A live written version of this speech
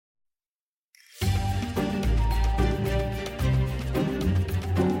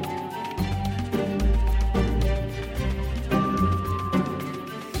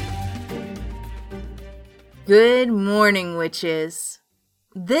Good morning, witches.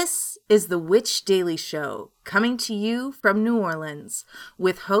 This is the Witch Daily Show, coming to you from New Orleans,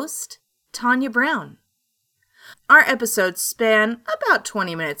 with host Tanya Brown. Our episodes span about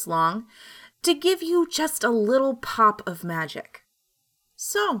 20 minutes long to give you just a little pop of magic.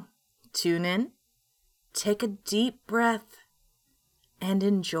 So, tune in, take a deep breath, and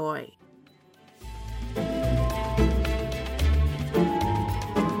enjoy.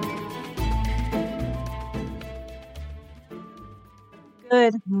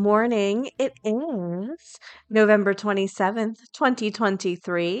 Good morning. It is November 27th,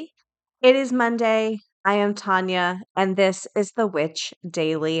 2023. It is Monday. I am Tanya, and this is the Witch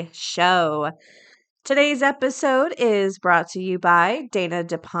Daily Show. Today's episode is brought to you by Dana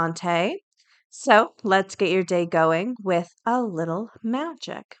DePonte. So let's get your day going with a little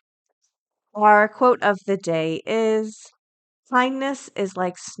magic. Our quote of the day is, "Kindness is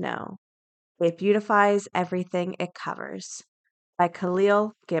like snow. It beautifies everything it covers," by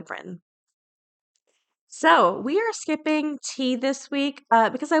Khalil Gibran. So we are skipping tea this week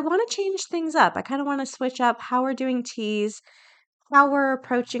because I want to change things up. I kind of want to switch up how we're doing teas, how we're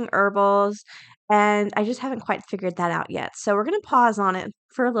approaching herbals, and I just haven't quite figured that out yet. So we're going to pause on it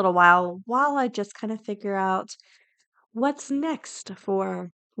for a little while I just kind of figure out what's next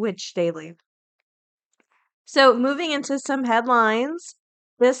for Witch Daily. So moving into some headlines,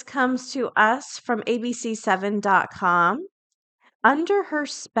 this comes to us from abc7.com. Under her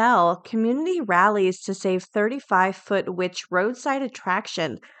spell, community rallies to save 35-foot witch roadside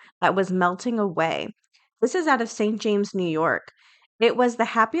attraction that was melting away. This is out of St. James, New York. It was the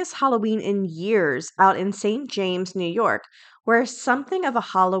happiest Halloween in years out in St. James, New York, where something of a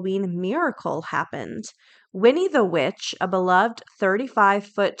Halloween miracle happened. Winnie the Witch, a beloved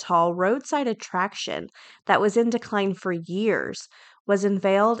 35-foot tall roadside attraction that was in decline for years, was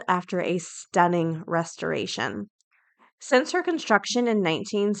unveiled after a stunning restoration. Since her construction in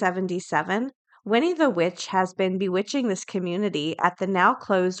 1977, Winnie the Witch has been bewitching this community at the now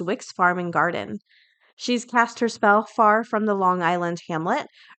closed Wicks Farm and Garden. She's cast her spell far from the Long Island hamlet,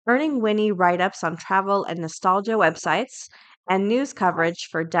 earning Winnie write-ups on travel and nostalgia websites and news coverage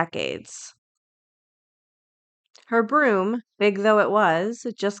for decades. Her broom, big though it was,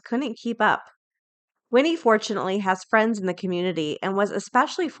 just couldn't keep up. Winnie fortunately has friends in the community and was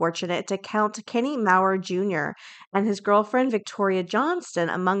especially fortunate to count Kenny Maurer Jr. and his girlfriend Victoria Johnston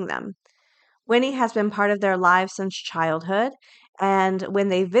among them. Winnie has been part of their lives since childhood, and when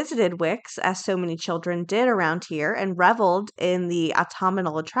they visited Wicks, as so many children did around here, and reveled in the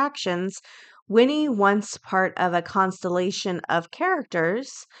autumnal attractions, Winnie, once part of a constellation of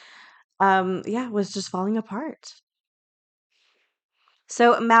characters, was just falling apart.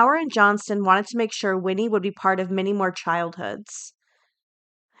 So Maurer and Johnston wanted to make sure Winnie would be part of many more childhoods.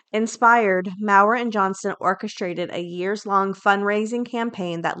 Inspired, Maurer and Johnston orchestrated a years-long fundraising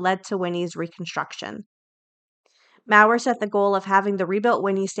campaign that led to Winnie's reconstruction. Maurer set the goal of having the rebuilt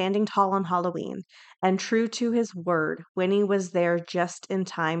Winnie standing tall on Halloween, and true to his word, Winnie was there just in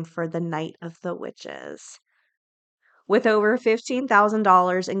time for the Night of the Witches. With over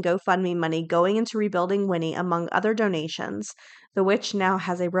 $15,000 in GoFundMe money going into rebuilding Winnie, among other donations, the witch now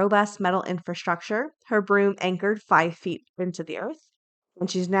has a robust metal infrastructure, her broom anchored 5 feet into the earth,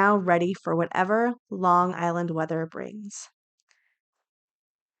 and she's now ready for whatever Long Island weather brings.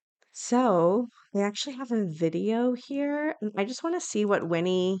 So, they actually have a video here, and I just want to see what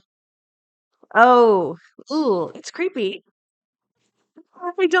Winnie... Oh, ooh, it's creepy.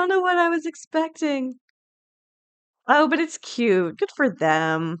 I don't know what I was expecting. Oh, but it's cute. Good for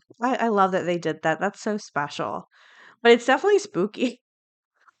them. I love that they did that. That's so special. But it's definitely spooky.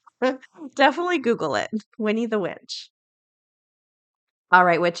 Definitely Google it. Winnie the Witch. All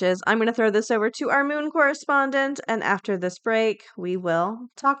right, witches, I'm going to throw this over to our moon correspondent, and after this break, we will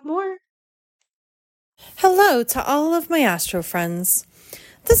talk more. Hello to all of my astro friends.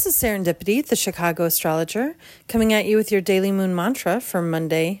 This is Serendipity, the Chicago astrologer, coming at you with your daily moon mantra for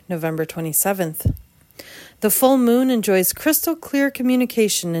Monday, November 27th. The full moon enjoys crystal clear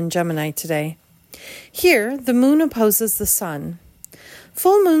communication in Gemini today. Here, the moon opposes the sun.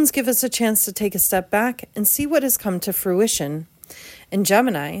 Full moons give us a chance to take a step back and see what has come to fruition. In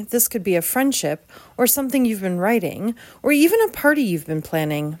Gemini, this could be a friendship or something you've been writing, or even a party you've been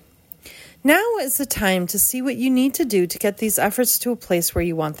planning. Now is the time to see what you need to do to get these efforts to a place where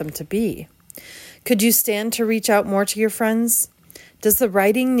you want them to be. Could you stand to reach out more to your friends? Does the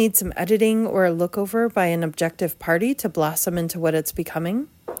writing need some editing or a look over by an objective party to blossom into what it's becoming?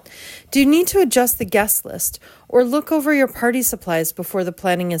 Do you need to adjust the guest list or look over your party supplies before the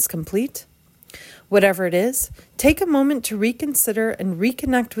planning is complete? Whatever it is, take a moment to reconsider and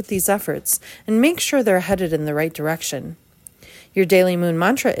reconnect with these efforts and make sure they're headed in the right direction. Your daily moon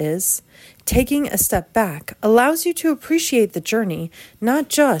mantra is, taking a step back allows you to appreciate the journey, not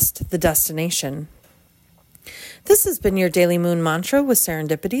just the destination. This has been your Daily Moon Mantra with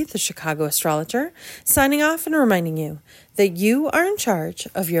Serendipity, the Chicago astrologer, signing off and reminding you that you are in charge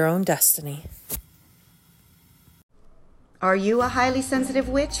of your own destiny. Are you a highly sensitive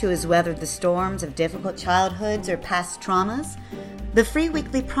witch who has weathered the storms of difficult childhoods or past traumas? The free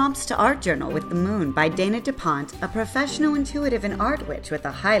weekly Prompts to Art Journal with the Moon by Dana DuPont, a professional intuitive and art witch with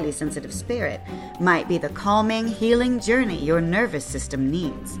a highly sensitive spirit, might be the calming, healing journey your nervous system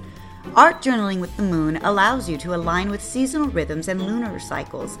needs. Art journaling with the moon allows you to align with seasonal rhythms and lunar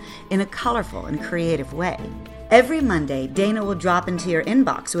cycles in a colorful and creative way. Every Monday, Dana will drop into your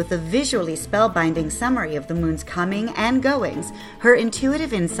inbox with a visually spellbinding summary of the moon's coming and goings, her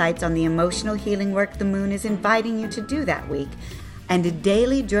intuitive insights on the emotional healing work the moon is inviting you to do that week, and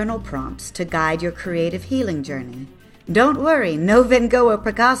daily journal prompts to guide your creative healing journey. Don't worry, no Van Gogh or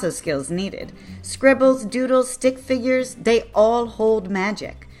Picasso skills needed. Scribbles, doodles, stick figures, they all hold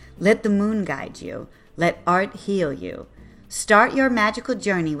magic. Let the moon guide you. Let art heal you. Start your magical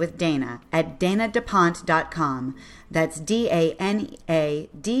journey with Dana at danadupont.com. That's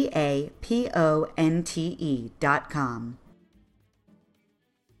DANADAPONTE.com.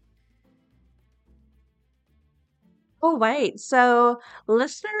 Oh, wait. So,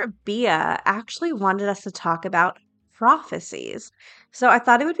 listener Bia actually wanted us to talk about prophecies. So, I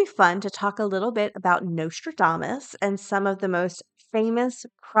thought it would be fun to talk a little bit about Nostradamus and some of the most famous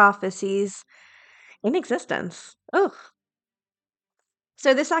prophecies in existence. Oh,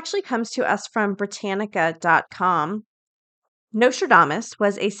 so this actually comes to us from Britannica.com. Nostradamus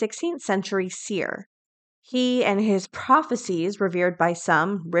was a 16th century seer. He and his prophecies, revered by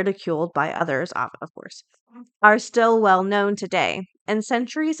some, ridiculed by others, of course, are still well known today, and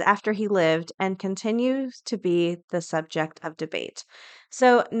centuries after he lived, and continues to be the subject of debate.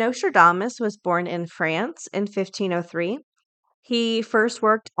 So, Nostradamus was born in France in 1503. He first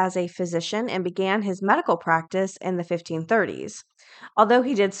worked as a physician and began his medical practice in the 1530s, although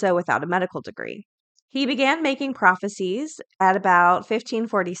he did so without a medical degree. He began making prophecies at about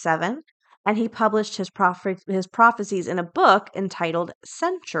 1547, and he published his prophecies in a book entitled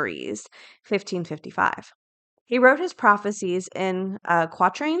Centuries, 1555. He wrote his prophecies in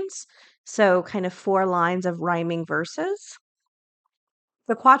quatrains, so kind of 4 lines of rhyming verses.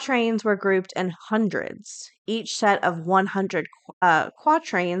 The quatrains were grouped in hundreds. Each set of 100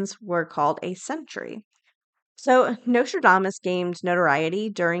 quatrains were called a century. So Nostradamus gained notoriety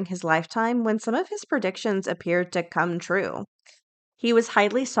during his lifetime when some of his predictions appeared to come true. He was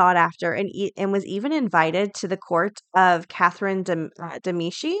highly sought after and was even invited to the court of Catherine de'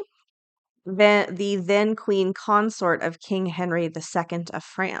 Medici, the then queen consort of King Henry II of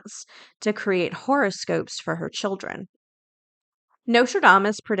France, to create horoscopes for her children.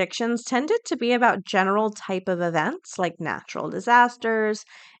 Nostradamus' predictions tended to be about general type of events like natural disasters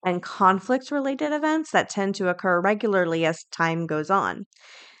and conflict related events that tend to occur regularly as time goes on.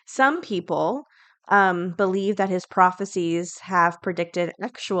 Some people believe that his prophecies have predicted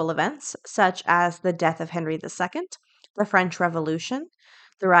actual events such as the death of Henry II, the French Revolution,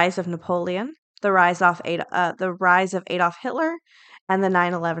 the rise of Napoleon, the rise of Adolf Hitler, and the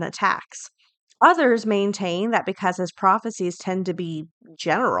 9/11 attacks. Others maintain that because his prophecies tend to be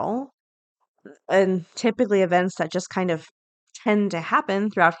general and typically events that just kind of tend to happen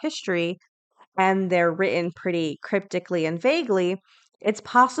throughout history and they're written pretty cryptically and vaguely, it's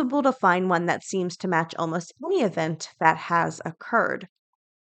possible to find one that seems to match almost any event that has occurred,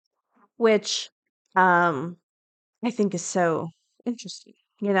 which I think is so interesting,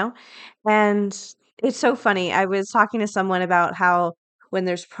 you know? And it's so funny. I was talking to someone about how when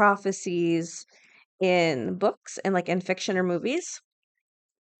there's prophecies in books and like in fiction or movies,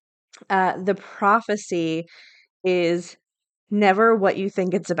 the prophecy is never what you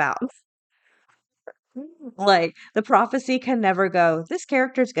think it's about. Like the prophecy can never go, this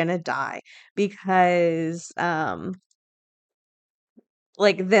character's gonna die because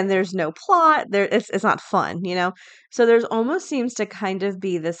like then there's no plot. It's not fun, you know? So there's almost seems to kind of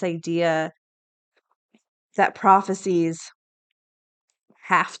be this idea that prophecies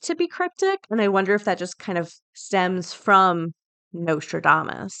have to be cryptic, and I wonder if that just kind of stems from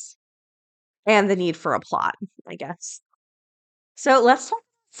Nostradamus and the need for a plot, I guess. So let's talk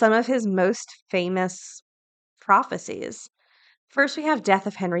about some of his most famous prophecies. First, we have Death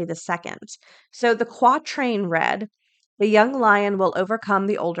of Henry II. So the quatrain read, the young lion will overcome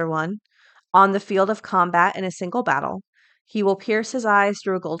the older one on the field of combat in a single battle. He will pierce his eyes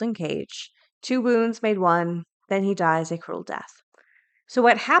through a golden cage. 2 wounds made one, then he dies a cruel death. So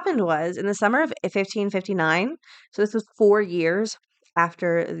what happened was in the summer of 1559, so this was 4 years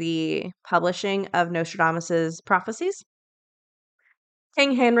after the publishing of Nostradamus's prophecies,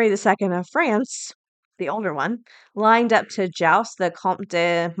 King Henry II of France, the older one, lined up to joust the Comte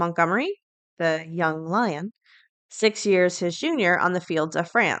de Montgomery, the young lion, 6 years his junior on the fields of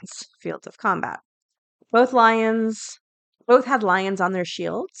France, fields of combat. Both had lions on their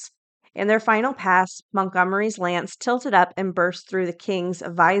shields. In their final pass, Montgomery's lance tilted up and burst through the king's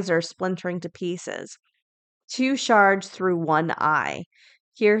visor, splintering to pieces. 2 shards through one eye,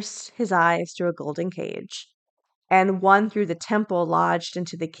 pierced his eyes through a golden cage, and 1 through the temple lodged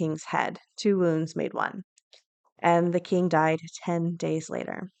into the king's head. 2 wounds made one. And the king died 10 days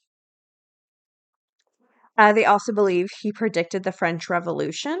later. They also believe he predicted the French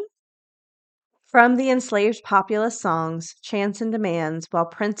Revolution. From the enslaved populace songs, chants, and demands, while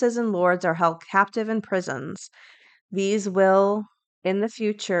princes and lords are held captive in prisons, these will, in the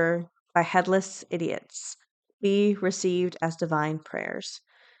future, by headless idiots, be received as divine prayers.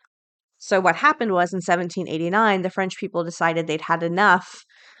 So what happened was in 1789, the French people decided they'd had enough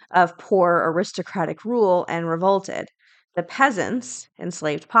of poor aristocratic rule and revolted. The peasants,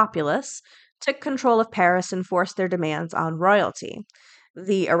 enslaved populace, took control of Paris and forced their demands on royalty.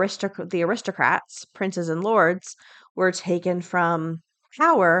 The aristocrats, princes and lords, were taken from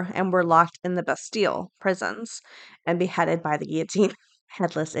power and were locked in the Bastille prisons and beheaded by the guillotine.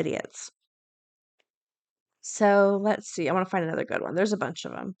 Headless idiots. So let's see. I want to find another good one. There's a bunch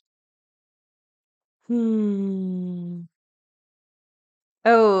of them.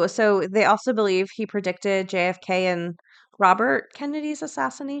 Oh, so they also believe he predicted JFK and Robert Kennedy's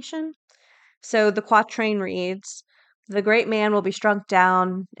assassination. So the quatrain reads, "The great man will be struck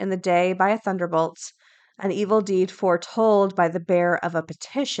down in the day by a thunderbolt, an evil deed foretold by the bearer of a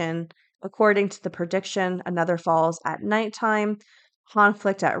petition. According to the prediction, another falls at nighttime,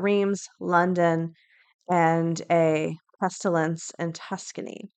 conflict at Reims, London, and a pestilence in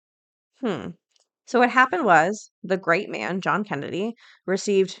Tuscany." So what happened was the great man, John Kennedy,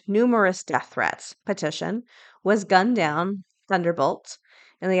 received numerous death threats. Petition was gunned down, thunderbolt,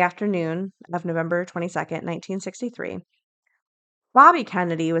 in the afternoon of November 22nd, 1963. Bobby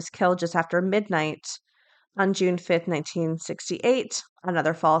Kennedy was killed just after midnight on June 5th, 1968.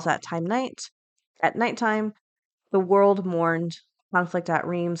 Another falls at nighttime. The world mourned, conflict at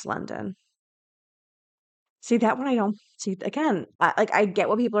Reims, London. See, that one I don't see. Again, I get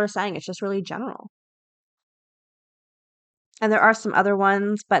what people are saying. It's just really general. And there are some other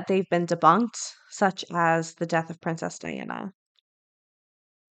ones, but they've been debunked, such as the death of Princess Diana.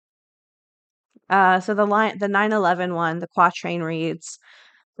 So the 9/11 one, the quatrain reads,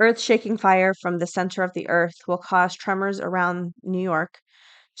 "Earth-shaking fire from the center of the earth will cause tremors around New York.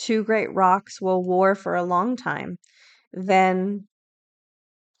 2 great rocks will war for a long time. Then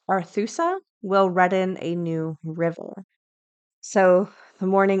Arethusa will redden a new river." So the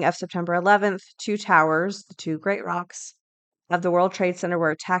morning of September 11th, 2 towers, the 2 great rocks of the World Trade Center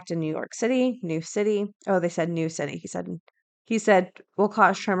were attacked in New York City, New City. Oh, they said New City. He said will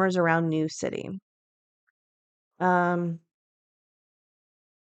cause tremors around New City. Um,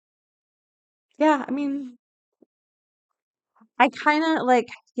 yeah, I mean, I kind of like,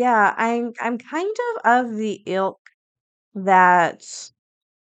 yeah, I'm kind of the ilk that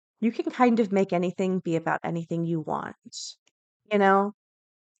you can kind of make anything be about anything you want. You know,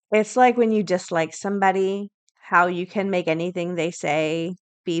 it's like when you dislike somebody, how you can make anything they say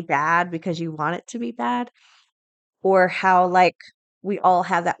be bad because you want it to be bad. Or how, like, we all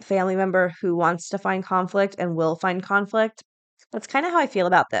have that family member who wants to find conflict and will find conflict. That's kind of how I feel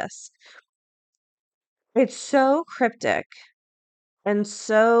about this. It's so cryptic and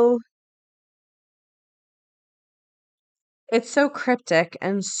so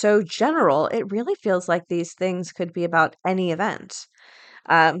general. It really feels like these things could be about any event.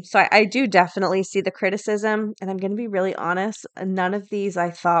 So I do definitely see the criticism, and I'm going to be really honest. None of these I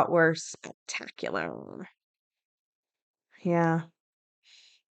thought were spectacular. Yeah.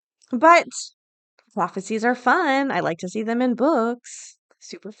 But prophecies are fun. I like to see them in books.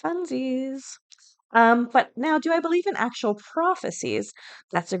 Super funsies. But now, do I believe in actual prophecies?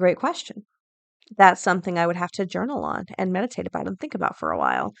 That's a great question. That's something I would have to journal on and meditate about and think about for a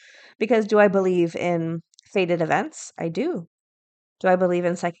while. Because do I believe in fated events? I do. Do I believe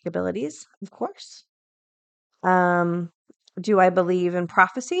in psychic abilities? Of course. Um, do I believe in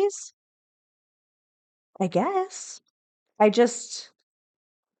prophecies? I guess. I just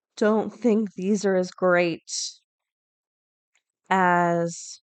don't think these are as great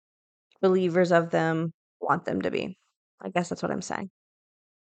as believers of them want them to be. I guess that's what I'm saying.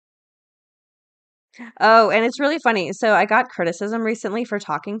 Oh, and it's really funny. So I got criticism recently for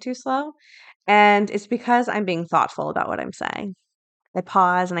talking too slow, and it's because I'm being thoughtful about what I'm saying. I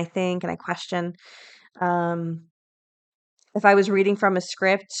pause and I think and I question. Um, if I was reading from a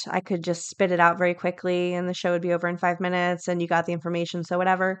script, I could just spit it out very quickly and the show would be over in 5 minutes and you got the information, so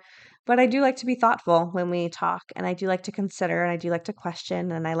whatever. But I do like to be thoughtful when we talk, and I do like to consider, and I do like to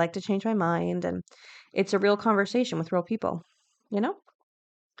question, and I like to change my mind. And it's a real conversation with real people, you know?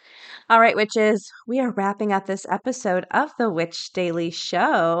 All right, witches, we are wrapping up this episode of the Witch Daily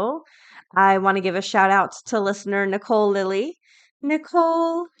Show. I want to give a shout out to listener Nicole Lilly.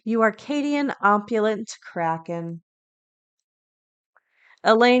 Nicole, you Arcadian opulent kraken.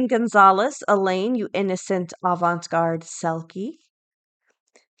 Elaine Gonzalez, Elaine, you innocent avant-garde selkie.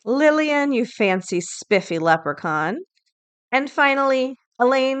 Lillian, you fancy spiffy leprechaun. And finally,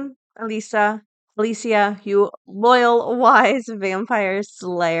 Elaine, Alicia, you loyal, wise vampire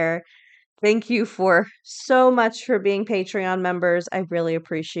slayer. Thank you for so much for being Patreon members. I really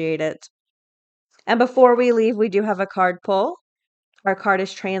appreciate it. And before we leave, we do have a card pull. Our card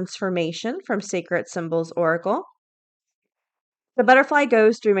is Transformation from Sacred Symbols Oracle. The butterfly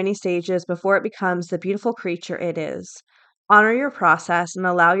goes through many stages before it becomes the beautiful creature it is. Honor your process and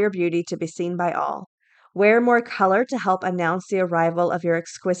allow your beauty to be seen by all. Wear more color to help announce the arrival of your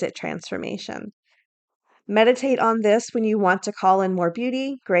exquisite transformation. Meditate on this when you want to call in more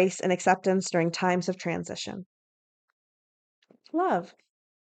beauty, grace, and acceptance during times of transition. Love.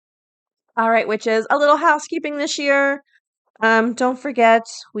 All right, witches, a little housekeeping this year. Don't forget,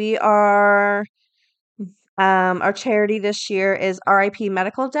 we are our charity this year is RIP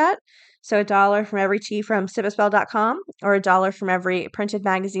Medical Debt. So $1 from every tea from sipaspell.com or $1 from every printed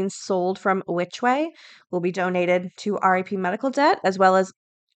magazine sold from Whichway will be donated to RIP Medical Debt, as well as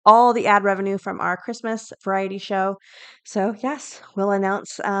all the ad revenue from our Christmas variety show. So yes, we'll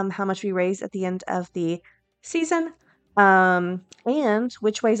announce how much we raise at the end of the season. And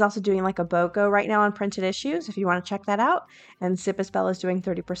Whichway is also doing like a BOGO right now on printed issues if you want to check that out. And Sip a Spell is doing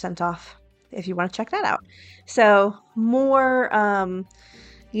 30% off if you want to check that out. So more,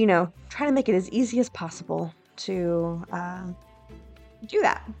 try to make it as easy as possible to do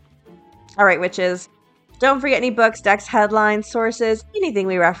that. All right, witches. Don't forget any books, decks, headlines, sources, anything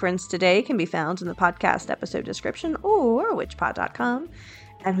we referenced today can be found in the podcast episode description or witchpod.com.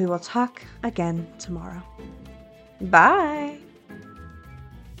 And we will talk again tomorrow. Bye.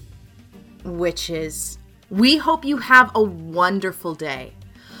 Witches, we hope you have a wonderful day,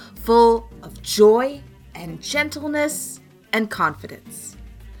 full of joy and gentleness and confidence.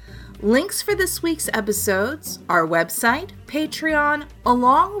 Links for this week's episodes, our website, Patreon,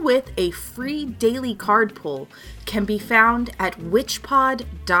 along with a free daily card pull can be found at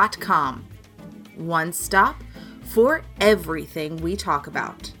witchpod.com. One stop for everything we talk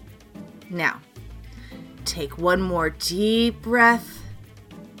about. Now, take one more deep breath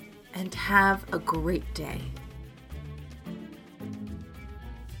and have a great day.